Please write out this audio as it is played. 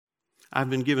I've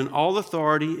been given all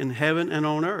authority in heaven and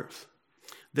on earth.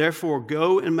 Therefore,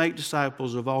 go and make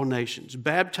disciples of all nations,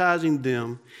 baptizing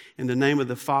them in the name of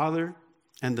the Father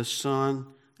and the Son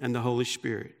and the Holy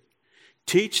Spirit.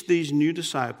 Teach these new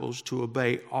disciples to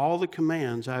obey all the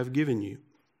commands I have given you.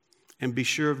 And be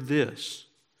sure of this,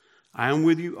 I am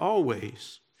with you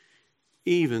always,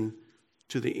 even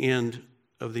to the end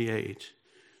of the age.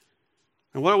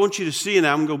 And what I want you to see, and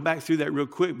I'm going to go back through that real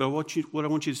quick, but what I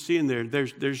want you to see in there,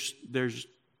 there's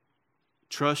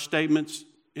trust statements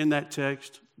in that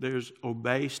text, there's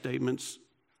obey statements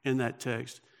in that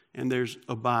text, and there's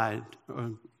abide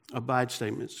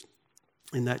statements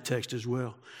in that text as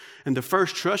well. And the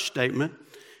first trust statement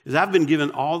is, I've been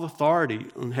given all authority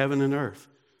on heaven and earth.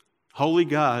 Holy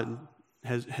God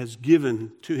has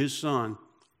given to his Son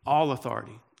all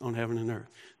authority on heaven and earth.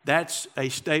 That's a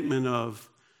statement of,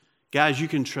 guys, you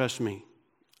can trust me.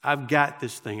 I've got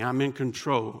this thing. I'm in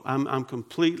control. I'm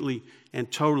completely and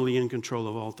totally in control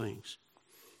of all things.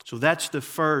 So that's the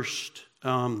first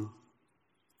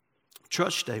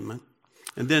trust statement.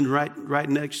 And then right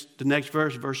next, the next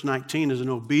verse, verse 19, is an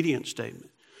obedience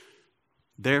statement.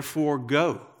 Therefore,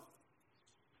 go.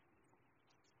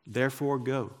 Therefore,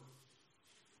 go.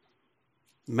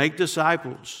 Make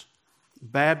disciples,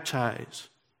 baptize,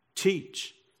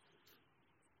 teach.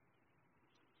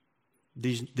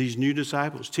 These new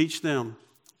disciples, teach them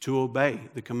to obey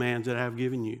the commands that I have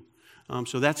given you.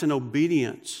 So that's an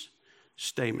obedience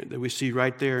statement that we see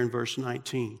right there in verse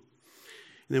 19. And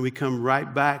then we come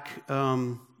right back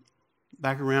around,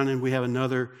 and we have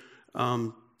another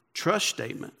trust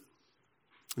statement.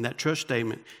 And that trust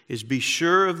statement is, be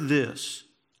sure of this,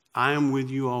 I am with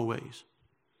you always.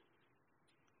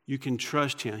 You can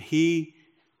trust him.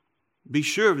 Be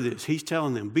sure of this. He's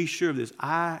telling them, be sure of this.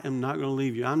 I am not going to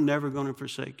leave you. I'm never going to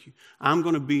forsake you. I'm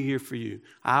going to be here for you.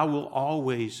 I will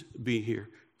always be here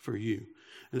for you.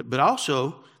 But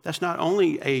also, that's not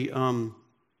only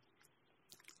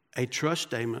a trust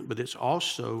statement, but it's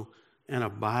also an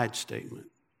abide statement.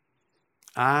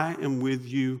 I am with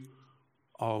you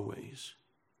always.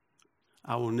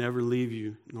 I will never leave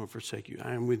you nor forsake you.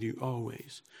 I am with you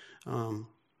always.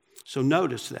 So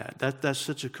notice that. That's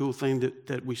such a cool thing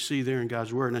that we see there in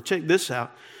God's Word. Now check this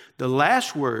out. The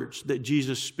last words that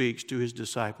Jesus speaks to his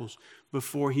disciples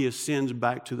before he ascends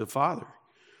back to the Father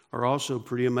are also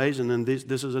pretty amazing. And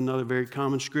this is another very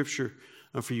common scripture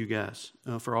for you guys,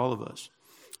 for all of us.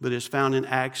 But it's found in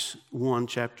Acts 1,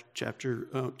 chapter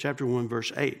 1,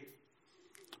 verse 8.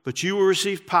 But you will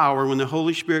receive power when the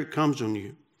Holy Spirit comes on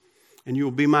you, and you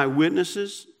will be my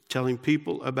witnesses, telling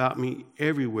people about me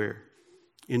everywhere,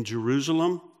 in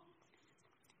Jerusalem,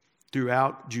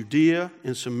 throughout Judea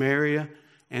and Samaria,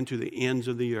 and to the ends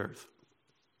of the earth.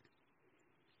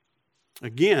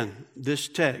 Again, in this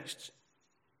text,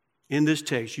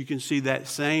 you can see that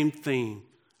same theme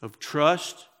of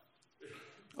trust,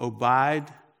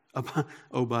 abide,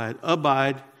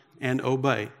 and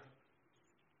obey.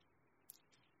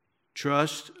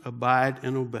 Trust, abide,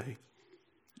 and obey.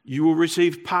 You will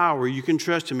receive power. You can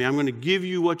trust in me. I'm going to give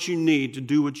you what you need to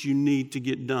do what you need to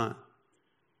get done.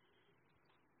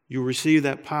 You'll receive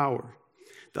that power.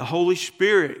 The Holy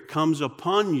Spirit comes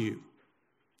upon you.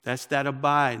 That's that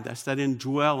abide. That's that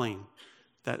indwelling,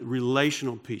 that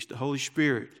relational piece. The Holy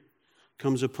Spirit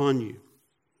comes upon you.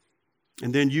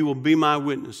 And then you will be my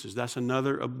witnesses. That's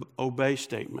another obey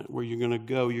statement where you're going to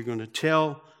go. You're going to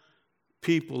tell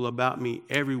people about me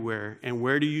everywhere. And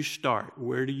where do you start?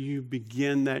 Where do you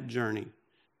begin that journey?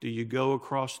 Do you go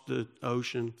across the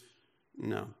ocean?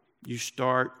 No. You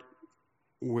start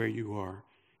where you are.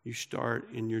 You start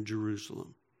in your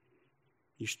Jerusalem.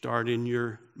 You start in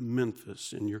your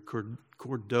Memphis, in your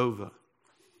Cordova.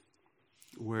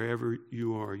 Wherever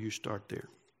you are, you start there.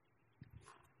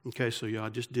 Okay, so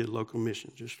y'all just did local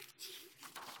mission. Just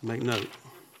make note.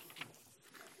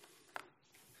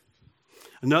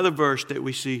 Another verse that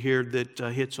we see here that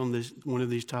hits on this one of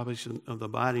these topics of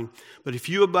abiding. But if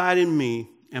you abide in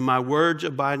me and my words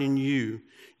abide in you,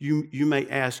 you may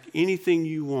ask anything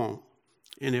you want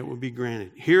and it will be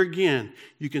granted. Here again,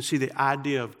 you can see the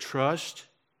idea of trust.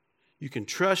 You can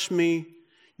trust me.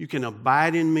 You can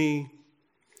abide in me.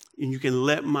 And you can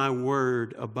let my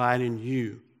word abide in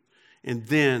you. And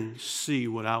then see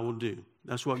what I will do.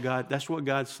 That's what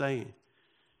God's saying.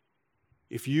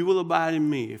 If you will abide in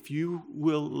me, if you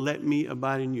will let me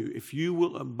abide in you, if you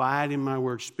will abide in my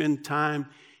word, spend time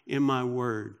in my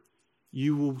word,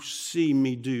 you will see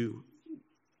me do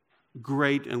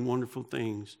great and wonderful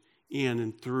things in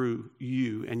and through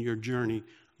you and your journey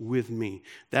with me.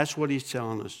 That's what he's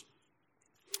telling us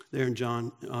there in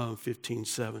John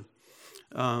 15:7.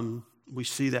 We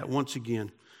see that once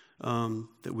again.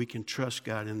 that we can trust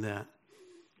God in that.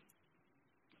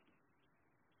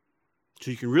 So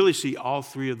you can really see all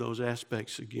three of those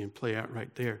aspects again play out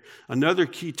right there. Another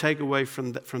key takeaway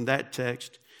from that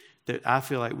text that I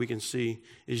feel like we can see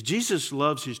is Jesus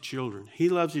loves his children. He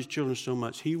loves his children so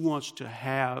much. He wants to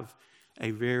have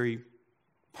a very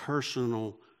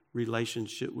personal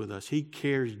relationship with us. He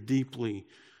cares deeply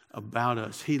about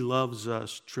us. He loves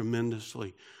us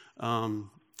tremendously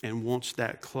and wants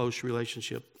that close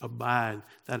relationship,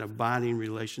 that abiding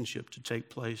relationship to take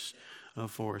place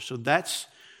for us. So that's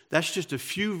just a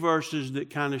few verses that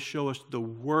kind of show us the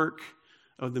work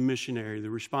of the missionary,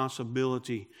 the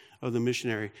responsibility of the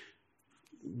missionary.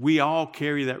 We all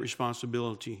carry that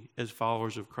responsibility as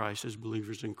followers of Christ, as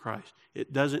believers in Christ.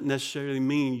 It doesn't necessarily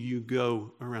mean you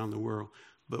go around the world,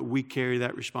 but we carry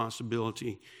that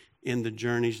responsibility in the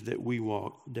journeys that we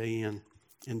walk day in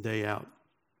and day out.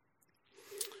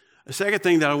 A second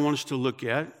thing that I want us to look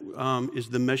at is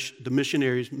the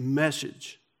missionary's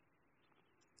message.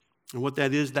 And what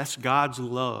that is, that's God's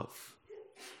love.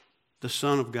 The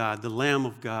Son of God, the Lamb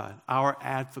of God, our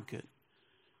advocate.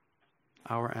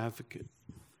 Our advocate.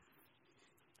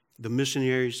 The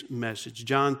missionary's message.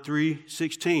 John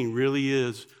 3:16 really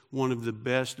is one of the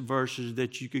best verses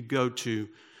that you could go to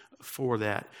for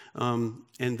that.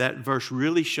 And that verse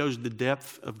really shows the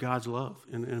depth of God's love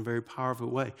in a very powerful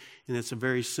way. And it's a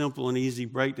very simple and easy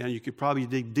breakdown. You could probably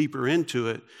dig deeper into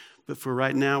it, but for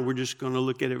right now, we're just going to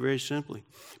look at it very simply.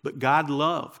 But God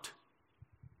loved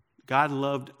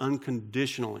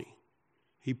unconditionally.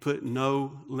 He put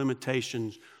no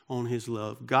limitations on his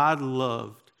love. God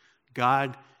loved.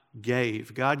 God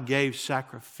gave. God gave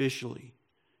sacrificially.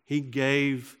 He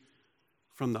gave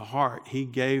from the heart. He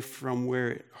gave from where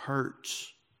it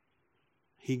hurts.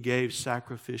 He gave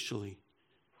sacrificially.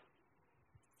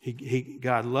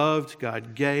 God loved,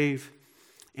 God gave,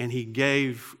 and he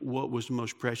gave what was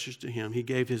most precious to him. He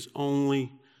gave his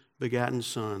only begotten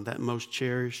Son, that most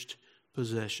cherished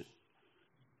possession.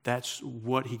 That's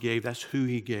what he gave. That's who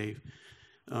he gave.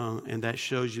 And that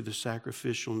shows you the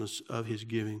sacrificialness of his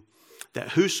giving. That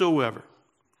whosoever,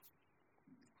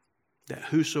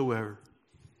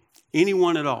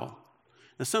 anyone at all.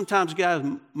 Now sometimes, guys,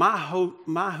 my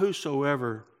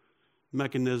whosoever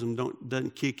mechanism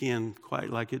doesn't kick in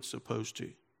quite like it's supposed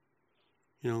to.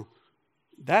 You know,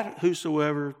 that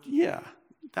whosoever, yeah.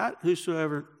 That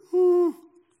whosoever,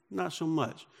 not so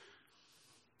much.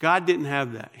 God didn't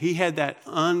have that. He had that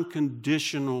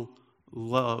unconditional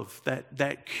love,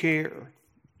 that care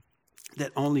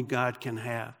that only God can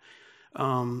have.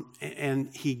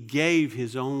 And he gave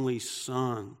his only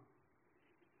Son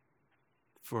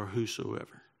for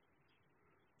whosoever.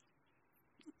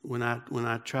 When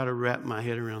I try to wrap my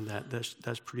head around that,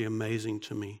 that's pretty amazing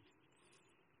to me.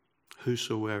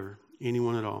 Whosoever,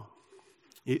 anyone at all.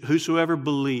 Whosoever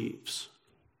believes.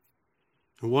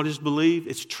 And what is believe?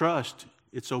 It's trust.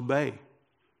 It's obey.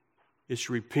 It's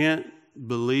repent,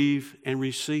 believe, and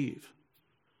receive.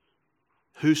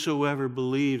 Whosoever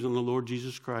believes on the Lord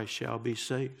Jesus Christ shall be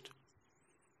saved.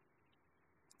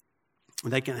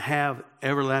 They can have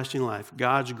everlasting life.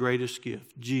 God's greatest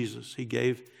gift, Jesus. He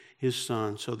gave his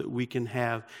Son so that we can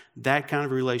have that kind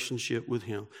of relationship with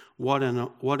him. What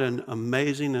an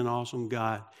amazing and awesome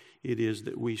God it is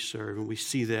that we serve. And we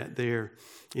see that there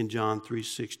in John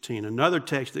 3:16. Another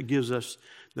text that gives us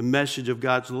the message of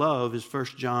God's love is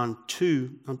 1 John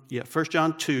 2,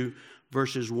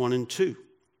 verses 1 and 2.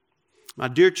 My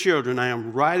dear children, I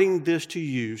am writing this to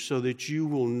you so that you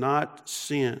will not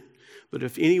sin. But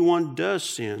if anyone does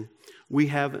sin, we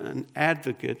have an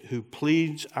advocate who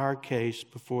pleads our case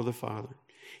before the Father.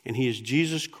 And he is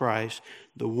Jesus Christ,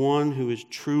 the one who is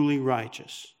truly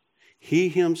righteous. He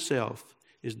himself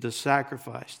is the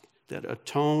sacrifice that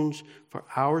atones for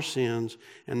our sins,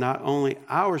 and not only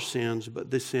our sins,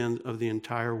 but the sins of the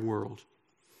entire world.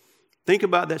 Think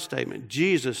about that statement.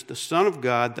 Jesus, the Son of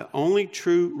God, the only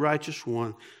true righteous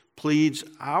one, pleads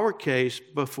our case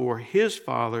before his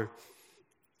Father,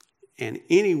 and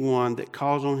anyone that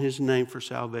calls on his name for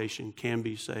salvation can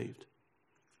be saved.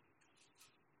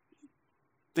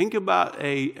 Think about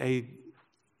a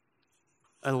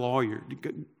lawyer.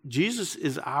 Jesus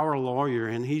is our lawyer,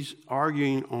 and he's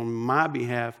arguing on my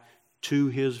behalf to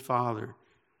his Father.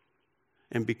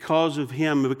 And because of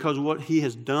him, because of what he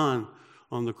has done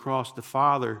on the cross, the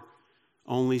Father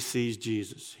only sees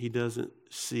Jesus. He doesn't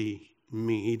see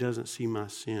me. He doesn't see my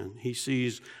sin. He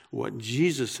sees what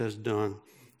Jesus has done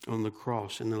on the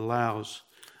cross and allows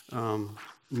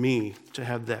me to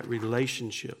have that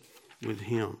relationship with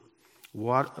him.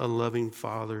 What a loving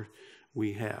Father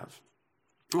we have.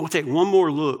 We'll take a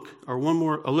look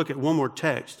at one more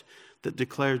text that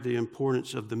declared the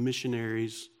importance of the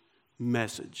missionary's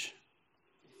message.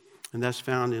 And that's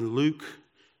found in Luke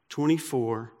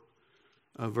 24,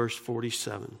 verse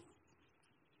 47.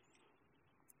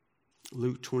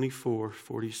 Luke 24,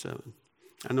 47.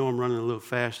 I know I'm running a little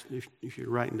fast if you're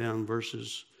writing down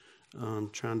verses,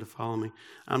 trying to follow me.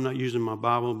 I'm not using my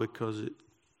Bible because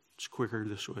it's quicker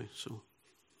this way, so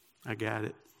I got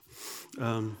it.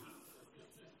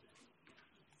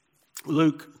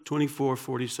 Luke 24,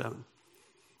 47.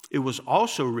 It was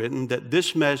also written that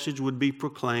this message would be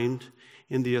proclaimed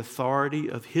in the authority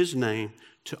of his name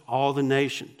to all the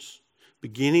nations.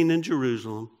 Beginning in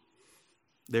Jerusalem,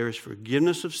 there is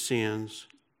forgiveness of sins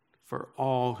for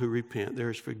all who repent. There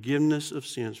is forgiveness of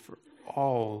sins for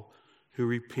all who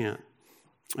repent.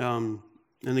 And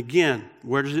again,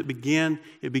 where does it begin?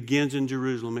 It begins in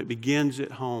Jerusalem. It begins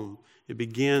at home. It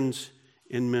begins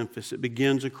in Memphis. It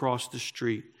begins across the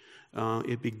street.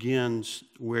 It begins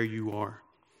where you are.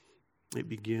 It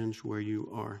begins where you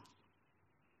are.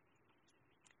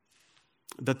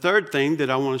 The third thing that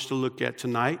I want us to look at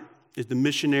tonight is the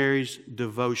missionary's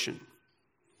devotion.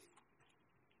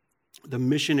 The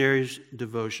missionary's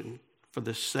devotion for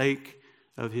the sake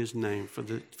of his name, for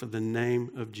the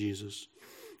name of Jesus.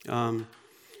 I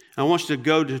want you to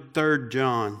go to 3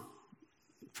 John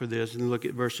for this and look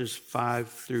at verses 5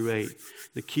 through 8.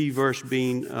 The key verse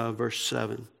being verse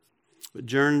 7. But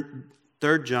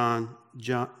 3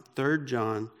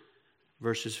 John,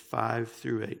 verses 5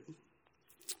 through 8.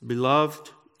 Beloved,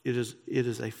 it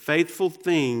is a faithful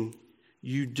thing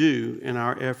you do in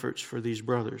our efforts for these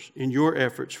brothers, in your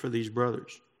efforts for these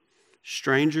brothers,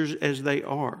 strangers as they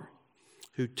are,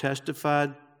 who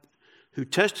testified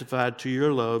to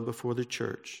your love before the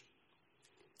church.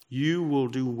 You will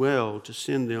do well to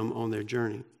send them on their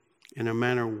journey in a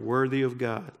manner worthy of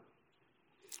God,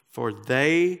 for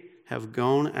they have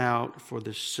gone out for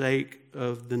the sake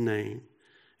of the name,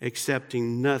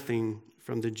 accepting nothing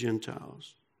from the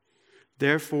Gentiles.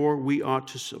 Therefore, we ought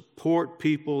to support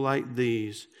people like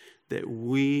these, that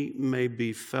we may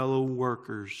be fellow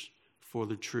workers for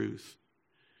the truth.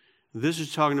 This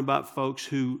is talking about folks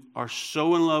who are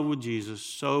so in love with Jesus,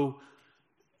 so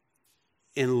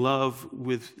in love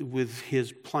with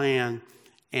his plan,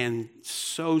 and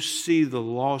so see the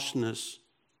lostness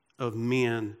of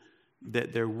men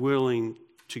that they're willing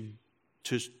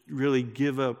to really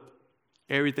give up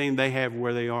everything they have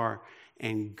where they are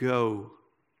and go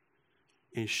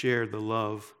and share the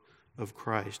love of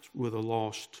Christ with a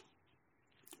lost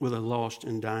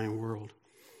and dying world.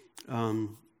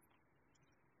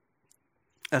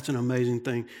 That's an amazing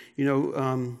thing. You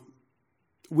know,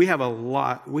 we have a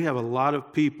lot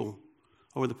of people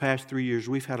over the past 3 years.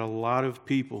 We've had a lot of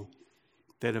people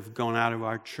that have gone out of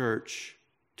our church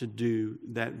to do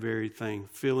that very thing,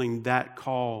 feeling that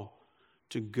call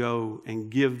to go and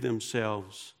give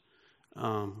themselves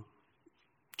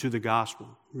to the gospel,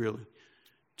 really,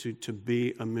 to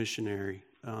be a missionary.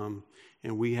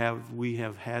 And we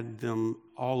have had them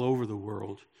all over the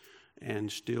world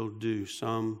and still do.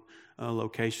 Some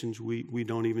locations we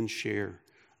don't even share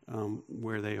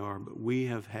where they are, but we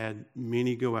have had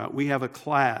many go out. We have a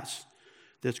class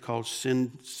that's called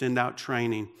Send Out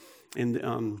Training,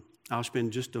 and I'll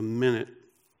spend just a minute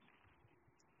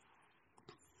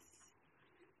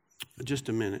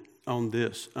on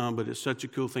this, but it's such a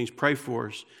cool thing. Pray for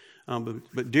us.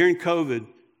 But during COVID,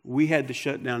 we had to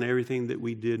shut down everything that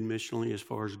we did missionally as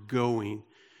far as going,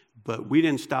 but we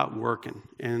didn't stop working.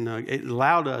 And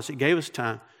it gave us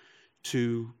time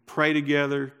to pray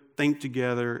together, think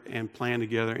together, and plan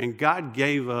together. And God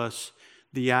gave us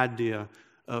the idea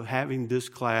of having this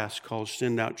class called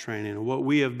Send Out Training. And what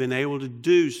we have been able to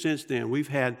do since then, we've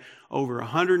had over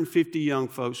 150 young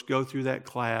folks go through that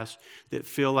class that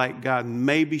feel like God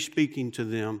may be speaking to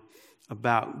them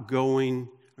about going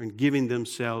and giving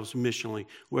themselves missionally,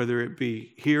 whether it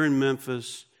be here in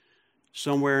Memphis,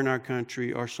 somewhere in our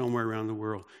country, or somewhere around the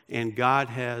world. And God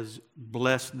has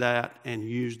blessed that and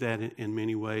used that in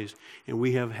many ways. And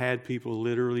we have had people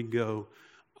literally go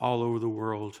all over the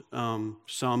world,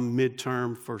 some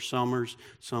midterm for summers,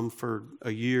 some for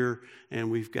a year, and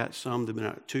we've got some that have been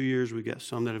out 2 years. We've got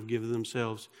some that have given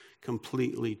themselves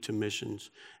completely to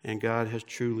missions, and God has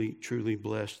truly, truly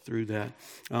blessed through that.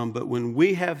 But when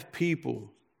we have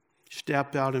people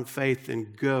step out in faith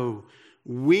and go,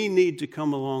 we need to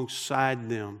come alongside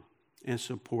them and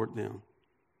support them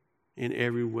in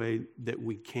every way that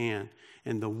we can.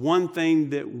 And the one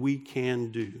thing that we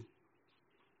can do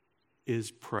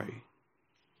is pray.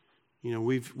 You know,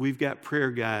 we've got prayer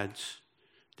guides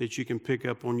that you can pick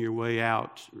up on your way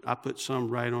out. I put some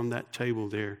right on that table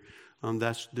there.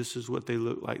 This is what they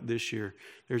look like this year.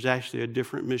 There's actually a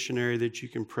different missionary that you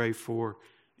can pray for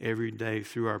every day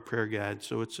through our prayer guide.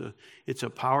 So it's a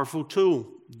powerful tool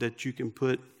that you can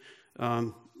put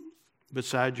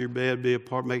beside your bed,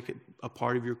 make it a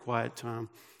part of your quiet time,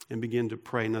 and begin to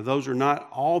pray. Now, those are not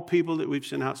all people that we've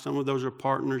sent out. Some of those are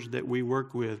partners that we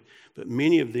work with, but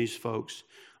many of these folks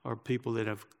are people that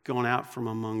have gone out from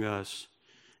among us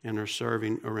and are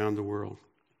serving around the world.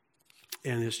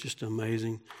 And it's just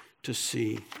amazing to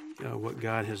see what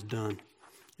God has done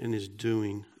and is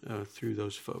doing through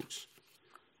those folks.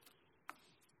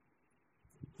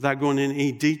 Without going into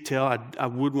any detail, I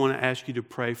would want to ask you to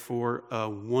pray for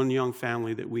one young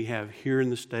family that we have here in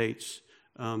the States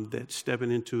that's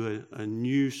stepping into a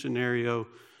new scenario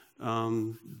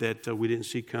that we didn't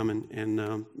see coming.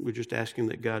 And we're just asking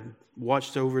that God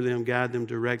watch over them, guide them,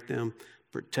 direct them,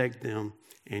 protect them,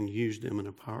 and use them in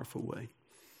a powerful way.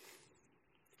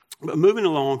 But moving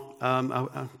along,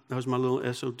 that was my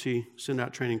little SOT, send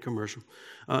out training commercial.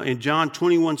 In John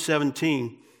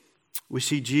 21:17, we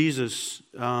see Jesus,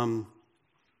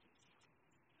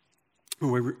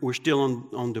 we're still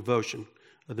on devotion,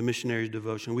 the missionary's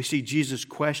devotion. We see Jesus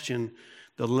question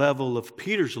the level of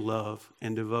Peter's love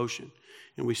and devotion.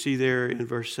 And we see there in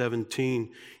verse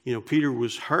 17, Peter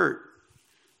was hurt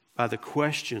by the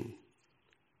question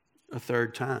a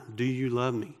third time. Do you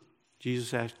love me?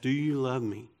 Jesus asked, do you love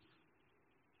me?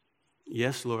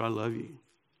 Yes, Lord, I love you.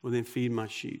 Well, then feed my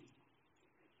sheep.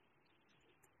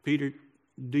 Peter,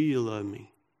 do you love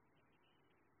me?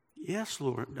 Yes,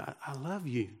 Lord, I love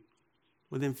you.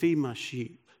 Well, then feed my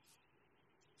sheep.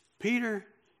 Peter,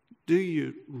 do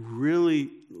you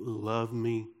really love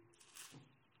me?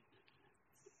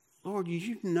 Lord,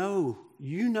 you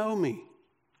know me.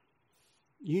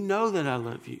 You know that I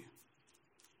love you.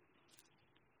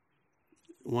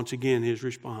 Once again, his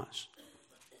response,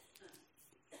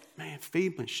 man,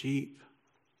 feed my sheep.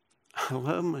 I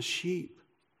love my sheep.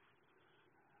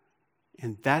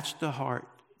 And that's the heart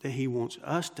that he wants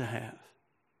us to have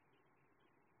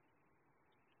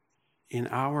in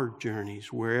our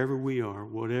journeys, wherever we are,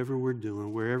 whatever we're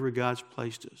doing, wherever God's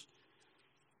placed us.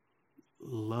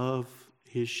 Love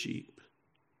his sheep.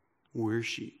 We're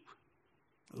sheep.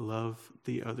 Love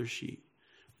the other sheep.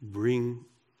 Bring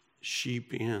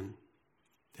sheep in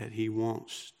that he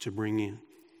wants to bring in.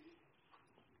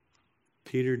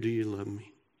 Peter, do you love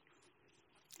me?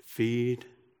 Feed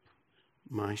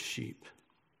my sheep.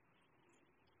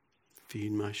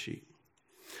 Feed my sheep.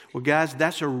 Well, guys,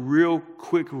 that's a real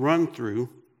quick run through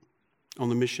on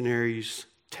the missionary's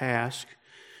task.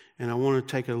 And I want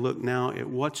to take a look now at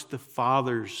what's the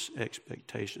Father's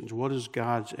expectations. What is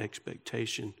God's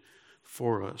expectation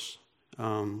for us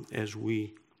as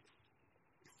we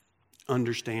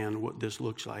understand what this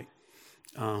looks like?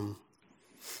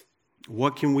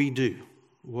 What can we do?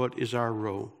 What is our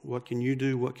role? What can you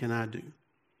do? What can I do?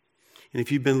 And if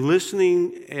you've been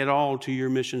listening at all to your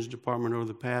missions department over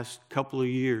the past couple of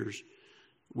years,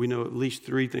 we know at least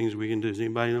 3 things we can do. Does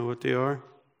anybody know what they are?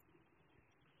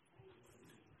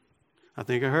 I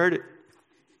think I heard it.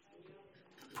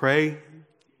 Pray,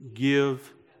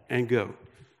 give, and go.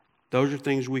 Those are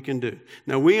things we can do.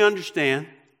 Now, we understand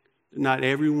that not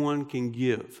everyone can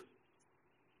give.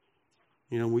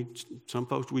 Some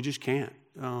folks, we just can't.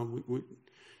 We're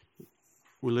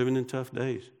living in tough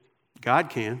days. God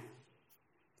can.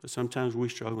 But sometimes we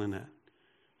struggle in that.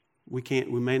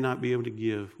 We may not be able to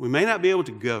give. We may not be able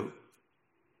to go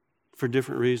for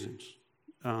different reasons.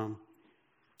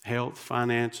 Health,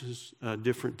 finances,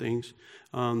 different things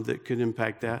that could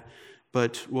impact that.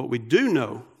 But what we do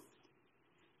know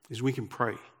is we can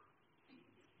pray.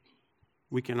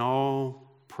 We can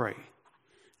all pray.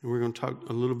 And we're going to talk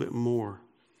a little bit more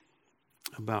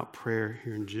about prayer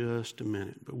here in just a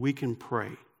minute. But we can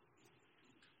pray.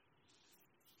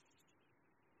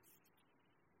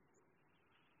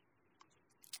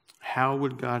 How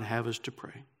would God have us to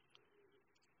pray?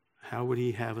 How would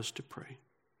he have us to pray?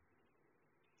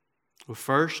 Well,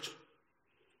 first,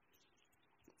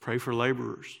 pray for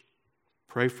laborers.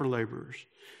 Pray for laborers.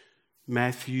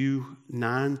 Matthew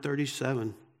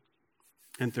 9:37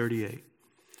 and 38.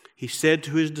 He said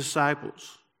to his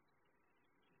disciples,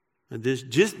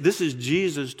 this is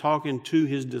Jesus talking to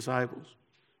his disciples,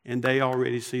 and they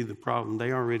already see the problem.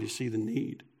 They already see the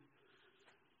need.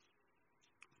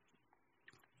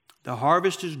 The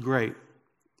harvest is great,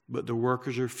 but the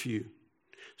workers are few.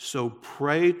 So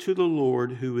pray to the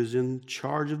Lord who is in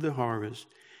charge of the harvest.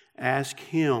 Ask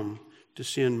him to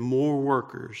send more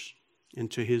workers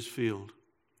into his field.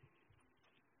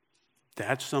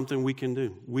 That's something we can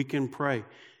do. We can pray.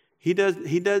 He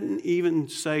doesn't even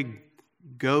say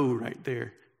go right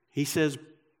there. He says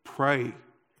Pray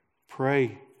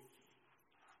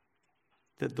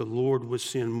that the Lord would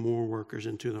send more workers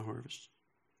into the harvest.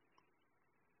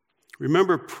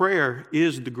 Remember, prayer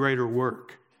is the greater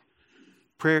work.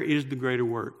 Prayer is the greater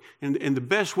work. And the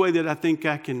best way that I think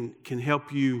I can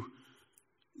help you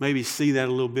maybe see that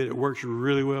a little bit, it works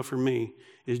really well for me,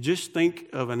 is just think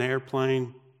of an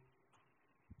airplane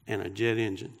and a jet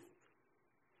engine.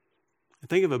 And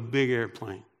think of a big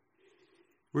airplane.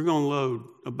 We're going to load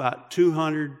about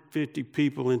 250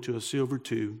 people into a silver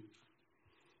tube,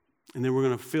 and then we're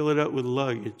going to fill it up with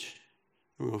luggage.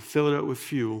 We're going to fill it up with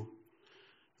fuel.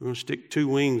 We're going to stick 2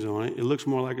 wings on it. It looks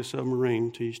more like a submarine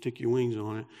until you stick your wings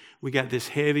on it. We got this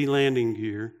heavy landing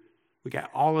gear. We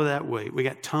got all of that weight. We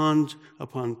got tons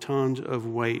upon tons of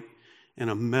weight in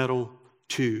a metal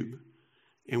tube.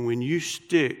 And when you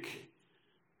stick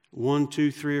 1, 2,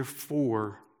 3, or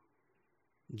 4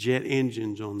 jet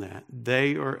engines on that,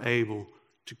 they are able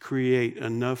to create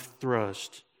enough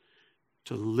thrust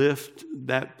to lift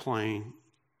that plane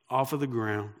off of the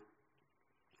ground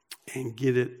and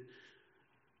get it,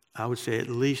 I would say, at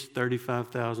least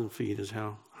 35,000 feet is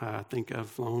how high I think I've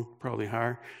flown, probably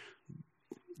higher,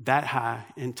 that high,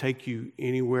 and take you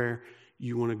anywhere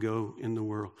you want to go in the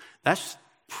world. That's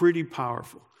pretty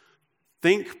powerful.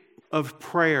 Think of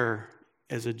prayer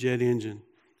as a jet engine.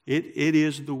 It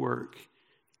is the work.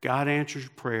 God answers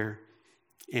prayer,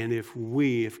 and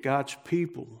if God's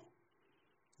people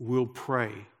will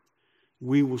pray,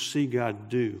 we will see God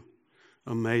do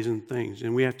amazing things.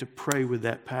 And we have to pray with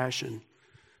that passion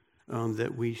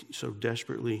that we so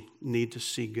desperately need to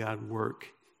see God work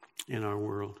in our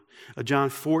world. John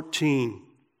 14,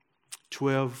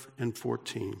 12 and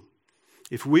 14.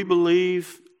 If we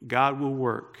believe, God will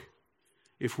work.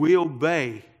 If we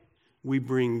obey, we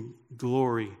bring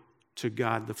glory to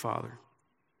God the Father.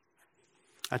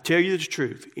 I tell you the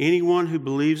truth, anyone who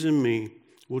believes in me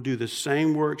will do the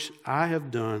same works I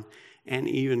have done and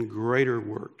even greater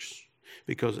works,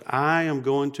 because I am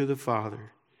going to the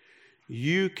Father.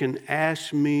 You can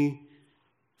ask me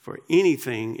for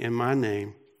anything in my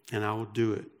name, and I will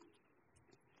do it,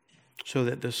 so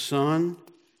that the Son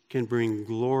can bring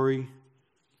glory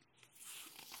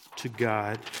to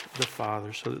God the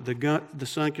Father, so that the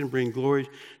Son can bring glory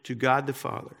to God the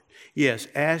Father. Yes,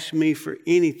 ask me for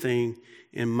anything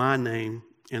in my name,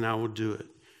 and I will do it.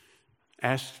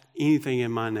 Ask anything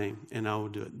in my name, and I will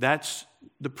do it. That's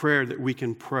the prayer that we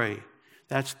can pray.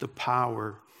 That's the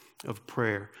power of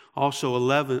prayer. Also,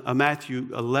 Matthew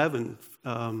 11,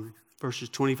 verses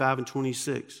 25 and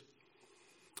 26.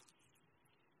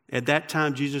 At that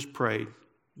time, Jesus prayed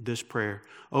this prayer.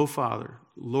 O Father,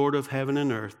 Lord of heaven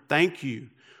and earth, thank you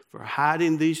for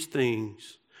hiding these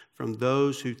things from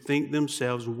those who think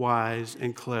themselves wise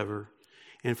and clever,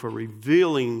 and for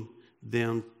revealing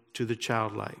them to the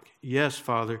childlike. Yes,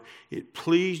 Father, it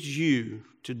pleased you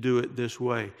to do it this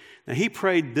way. Now, he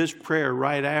prayed this prayer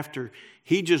right after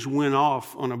he just went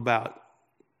off on about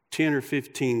 10 or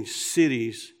 15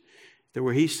 cities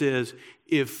where he says,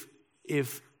 if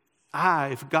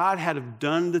God had have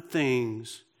done the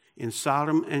things in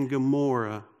Sodom and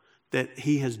Gomorrah that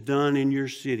he has done in your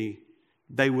city,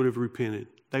 they would have repented.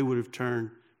 They would have turned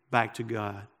back to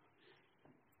God.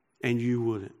 And you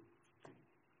wouldn't.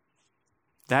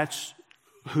 That's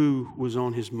who was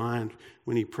on his mind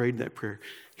when he prayed that prayer.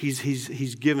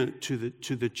 He's given it to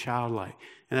the childlike.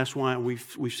 And that's why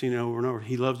we've seen it over and over.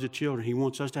 He loves the children. He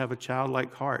wants us to have a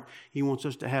childlike heart. He wants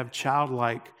us to have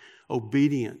childlike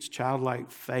obedience,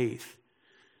 childlike faith.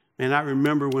 And I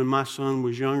remember when my son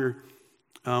was younger,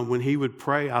 when he would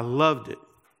pray, I loved it.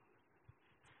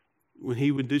 When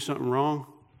he would do something wrong,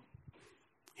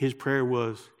 his prayer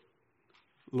was,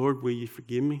 Lord, will you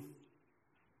forgive me?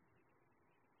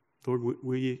 Lord,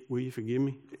 will you forgive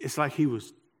me? It's like he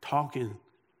was talking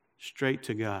straight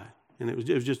to God. And it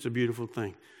was just a beautiful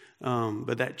thing.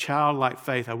 But that childlike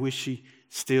faith, I wish she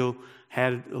still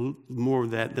had more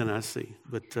of that than I see.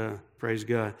 But praise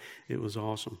God, it was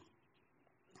awesome.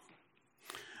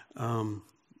 Okay,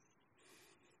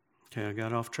 I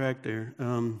got off track there.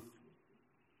 All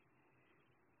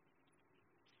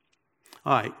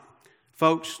right,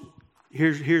 folks,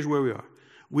 here's where we are.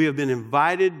 We have been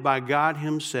invited by God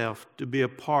himself to be a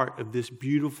part of this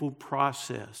beautiful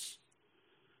process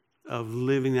of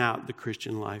living out the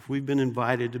Christian life. We've been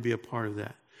invited to be a part of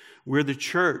that. We're the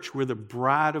church. We're the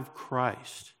bride of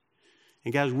Christ.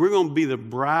 And guys, we're going to be the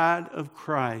bride of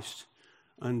Christ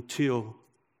until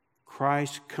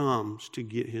Christ comes to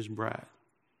get his bride.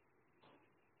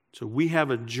 So we have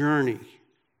a journey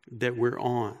that we're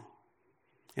on.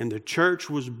 And the church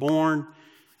was born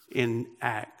in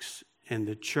Acts. And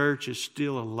the church is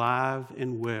still alive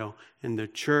and well. And the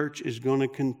church is going to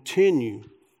continue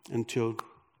until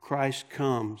Christ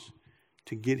comes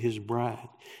to get his bride.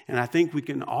 And I think we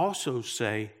can also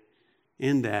say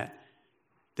in that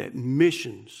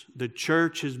missions, the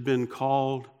church has been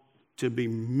called to be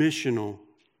missional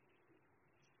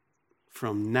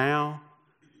from now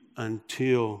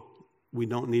until we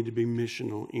don't need to be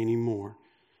missional anymore.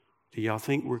 Do y'all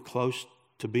think we're close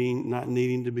to not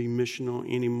needing to be missional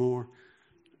anymore?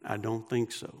 I don't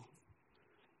think so.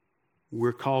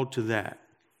 We're called to that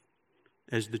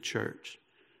as the church.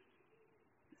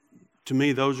 To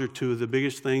me, those are two of the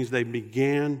biggest things. They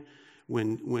began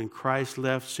when Christ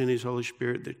left, sent his Holy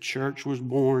Spirit. The church was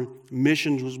born.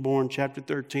 Missions was born. Chapter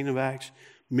 13 of Acts,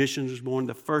 missions was born.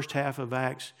 The first half of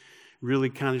Acts really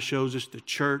kind of shows us the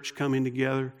church coming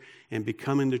together and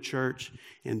becoming the church,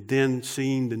 and then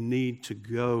seeing the need to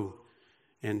go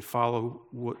and follow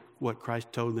what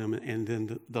Christ told them. And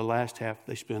then the last half,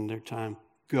 they spend their time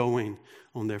going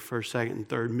on their first, second, and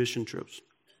third mission trips.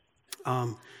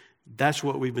 That's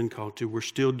what we've been called to. We're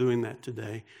still doing that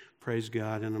today. Praise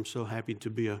God. And I'm so happy to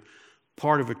be a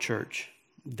part of a church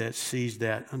that sees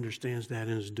that, understands that,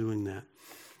 and is doing that.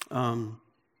 So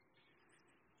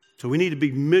we need to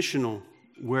be missional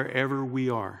wherever we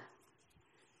are.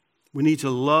 We need to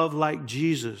love like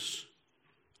Jesus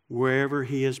wherever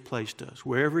he has placed us.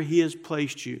 Wherever he has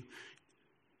placed you,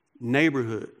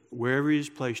 neighborhood, wherever he has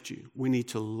placed you, we need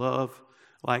to love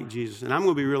like Jesus. And I'm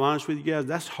going to be real honest with you guys,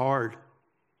 that's hard.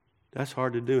 That's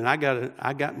hard to do. And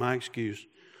I got my excuse.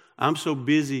 I'm so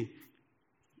busy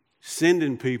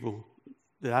sending people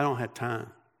that I don't have time.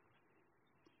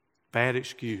 Bad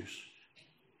excuse.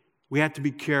 We have to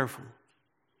be careful.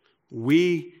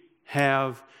 We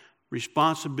have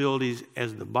responsibilities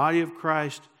as the body of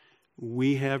Christ.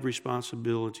 We have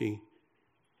responsibility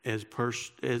as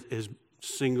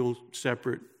single,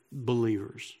 separate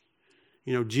believers.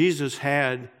 You know, Jesus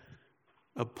had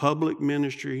a public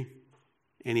ministry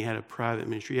and he had a private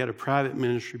ministry. He had a private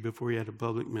ministry before he had a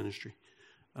public ministry.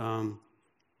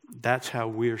 That's how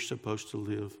we are supposed to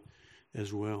live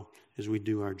as well as we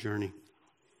do our journey.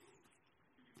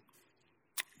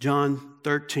 John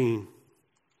 13,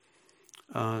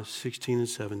 16 and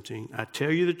 17. I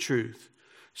tell you the truth.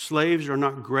 Slaves are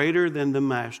not greater than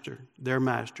their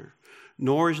master,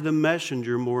 nor is the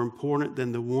messenger more important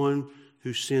than the one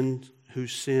who sends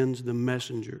the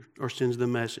messenger or sends the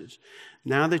message.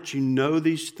 Now that you know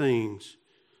these things,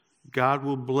 God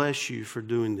will bless you for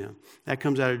doing them. That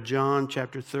comes out of John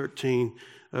chapter 13,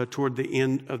 toward the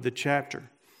end of the chapter.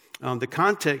 The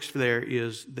context there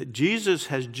is that Jesus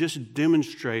has just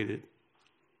demonstrated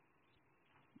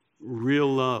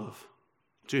real love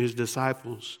to his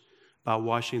disciples by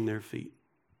washing their feet.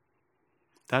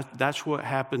 That's what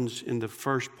happens in the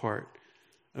first part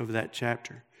of that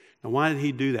chapter. Now, why did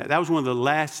he do that? That was one of the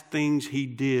last things he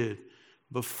did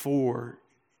before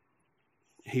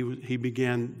he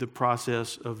began the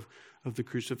process of the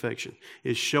crucifixion,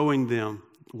 is showing them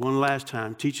one last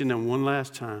time, teaching them one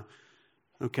last time.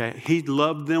 Okay, he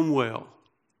loved them well,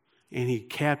 and he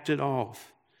capped it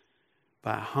off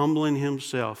by humbling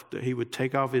himself, that he would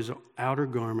take off his outer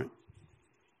garment,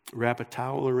 wrap a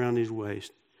towel around his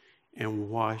waist, and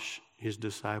wash his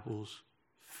disciples'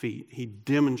 feet. He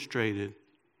demonstrated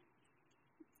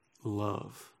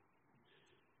love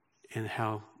and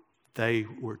how they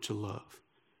were to love.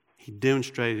 He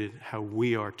demonstrated how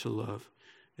we are to love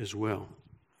as well.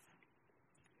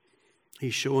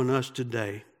 He's showing us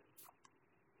today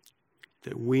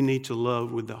that we need to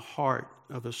love with the heart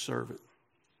of a servant.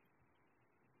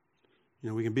 You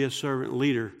know, we can be a servant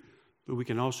leader, but we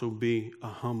can also be a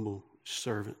humble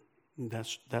servant. And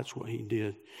that's what he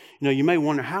did. You know, you may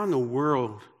wonder, how in the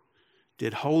world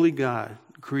did holy God,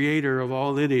 creator of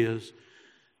all that is,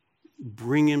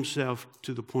 bring himself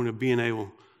to the point of being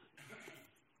able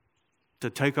to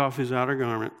take off his outer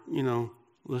garment? You know,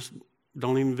 let's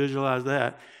don't even visualize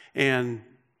that, and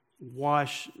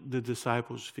wash the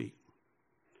disciples' feet.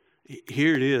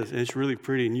 Here it is, and it's really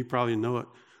pretty, and you probably know it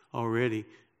already.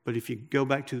 But if you go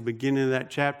back to the beginning of that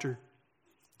chapter,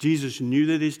 Jesus knew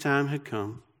that his time had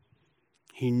come.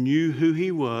 He knew who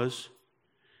he was.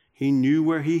 He knew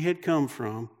where he had come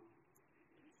from.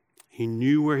 He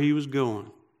knew where he was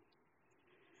going.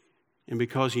 And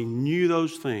because he knew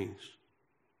those things,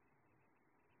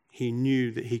 he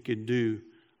knew that he could do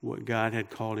what God had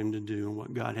called him to do and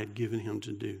what God had given him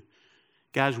to do.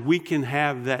 Guys, we can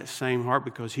have that same heart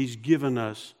because he's given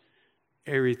us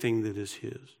everything that is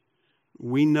his.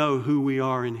 We know who we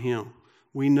are in him.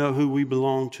 We know who we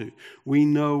belong to. We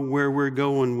know where we're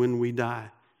going when we die.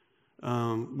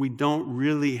 We don't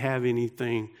really have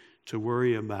anything to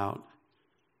worry about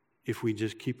if we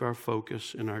just keep our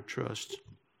focus and our trust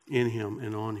in Him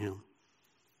and on Him.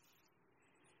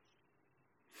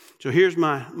 So here's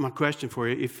my question for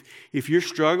you. If you're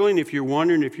struggling, if you're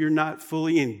wondering, if you're not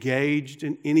fully engaged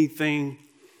in anything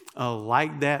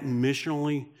like that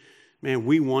missionally, man,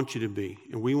 we want you to be,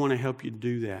 and we want to help you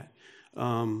do that.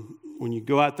 When you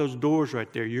go out those doors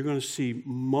right there, you're going to see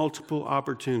multiple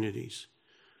opportunities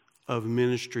of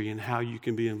ministry and how you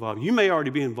can be involved. You may already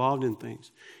be involved in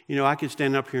things. You know, I could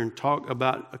stand up here and talk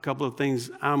about a couple of things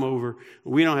I'm over.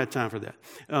 We don't have time for that.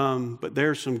 But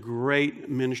there are some great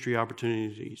ministry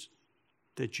opportunities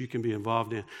that you can be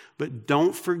involved in. But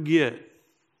don't forget,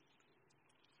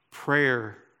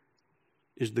 prayer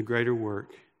is the greater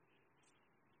work.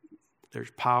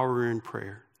 There's power in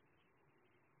prayer.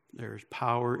 There's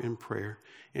power in prayer.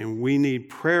 And we need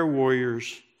prayer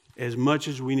warriors as much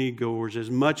as we need goers,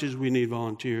 as much as we need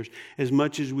volunteers, as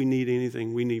much as we need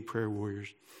anything, we need prayer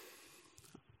warriors.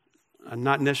 I'm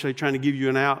not necessarily trying to give you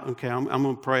an out. Okay, I'm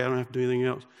going to pray. I don't have to do anything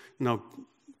else. No,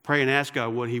 pray and ask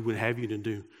God what He would have you to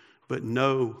do. But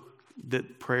know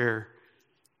that prayer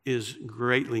is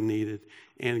greatly needed.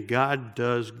 And God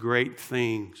does great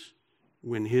things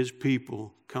when His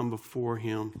people come before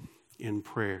Him in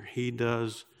prayer. He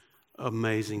does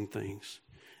amazing things.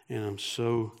 And I'm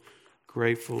so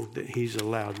grateful that He's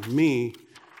allowed me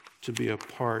to be a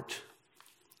part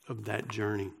of that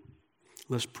journey.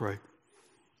 Let's pray.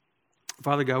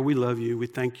 Father God, we love You. We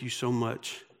thank You so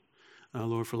much,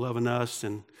 Lord, for loving us.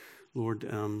 And Lord,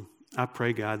 I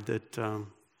pray, God, that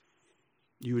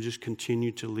You would just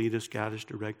continue to lead us, guide us,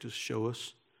 direct us, show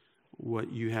us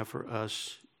what You have for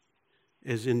us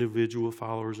as individual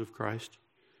followers of Christ.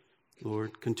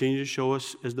 Lord, continue to show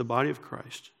us as the body of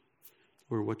Christ,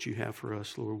 Lord, what You have for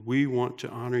us. Lord, we want to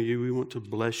honor You. We want to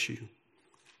bless You.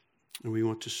 And we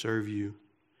want to serve You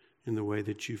in the way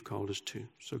that You've called us to.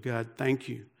 So, God, thank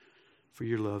You for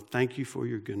Your love. Thank You for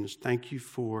Your goodness. Thank You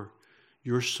for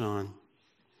Your Son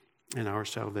and our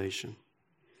salvation.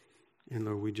 And,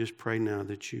 Lord, we just pray now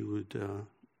that You would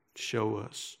show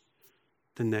us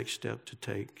the next step to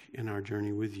take in our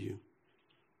journey with You.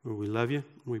 Lord, we love You.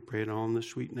 We pray it all in the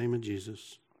sweet name of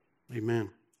Jesus. Amen.